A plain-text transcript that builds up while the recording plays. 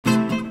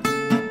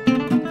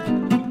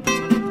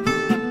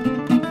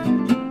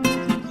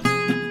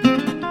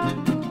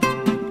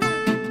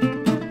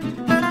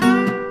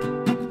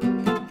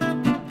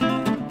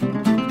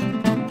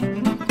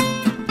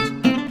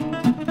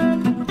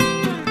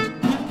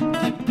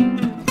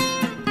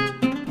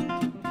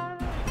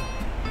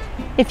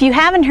If you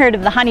haven't heard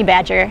of the honey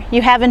badger,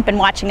 you haven't been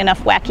watching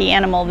enough wacky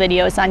animal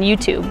videos on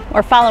YouTube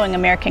or following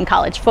American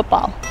college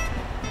football.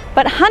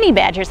 But honey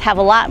badgers have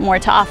a lot more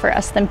to offer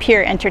us than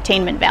pure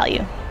entertainment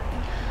value.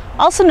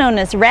 Also known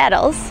as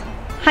ratels,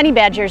 honey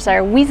badgers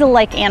are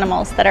weasel-like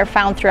animals that are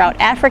found throughout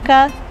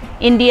Africa,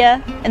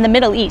 India, and the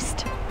Middle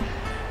East.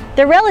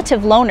 They're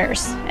relative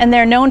loners, and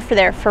they're known for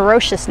their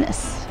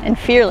ferociousness and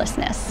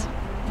fearlessness.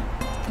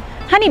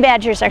 Honey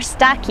badgers are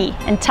stocky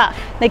and tough.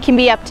 They can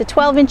be up to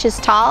 12 inches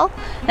tall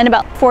and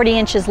about 40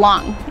 inches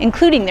long,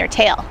 including their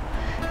tail.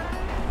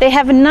 They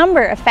have a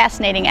number of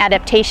fascinating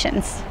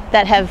adaptations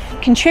that have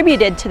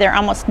contributed to their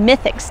almost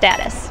mythic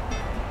status.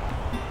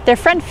 Their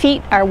front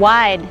feet are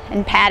wide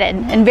and padded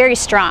and very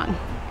strong,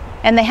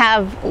 and they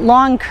have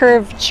long,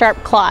 curved, sharp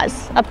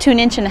claws, up to 1.5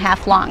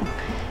 inches long,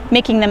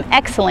 making them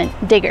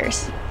excellent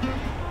diggers.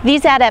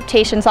 These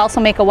adaptations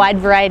also make a wide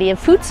variety of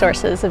food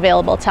sources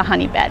available to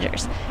honey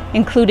badgers,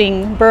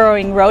 including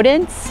burrowing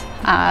rodents,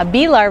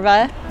 bee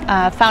larvae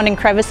found in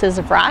crevices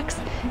of rocks,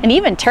 and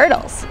even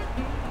turtles.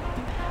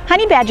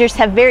 Honey badgers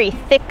have very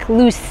thick,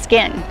 loose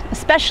skin,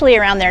 especially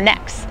around their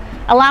necks,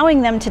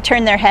 allowing them to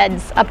turn their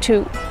heads up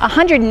to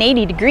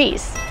 180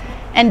 degrees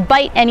and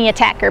bite any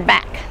attacker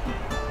back.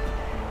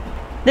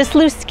 This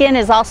loose skin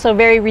is also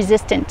very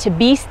resistant to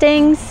bee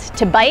stings,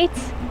 to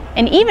bites,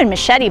 and even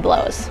machete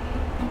blows.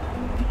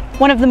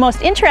 One of the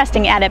most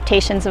interesting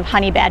adaptations of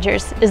honey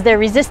badgers is their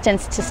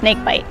resistance to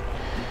snake bite.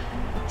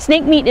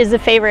 Snake meat is a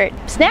favorite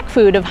snack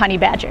food of honey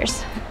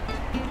badgers.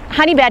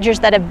 Honey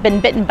badgers that have been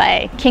bitten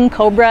by king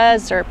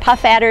cobras or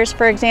puff adders,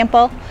 for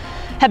example,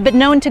 have been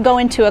known to go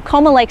into a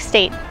coma-like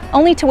state,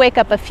 only to wake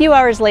up a few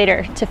hours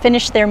later to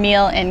finish their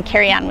meal and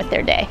carry on with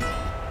their day.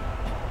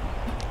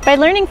 By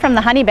learning from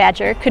the honey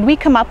badger, could we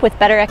come up with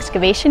better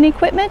excavation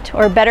equipment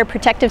or better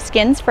protective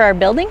skins for our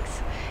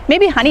buildings?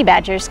 Maybe honey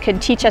badgers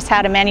could teach us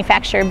how to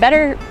manufacture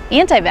better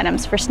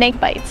antivenoms for snake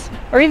bites,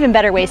 or even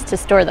better ways to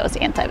store those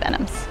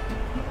antivenoms.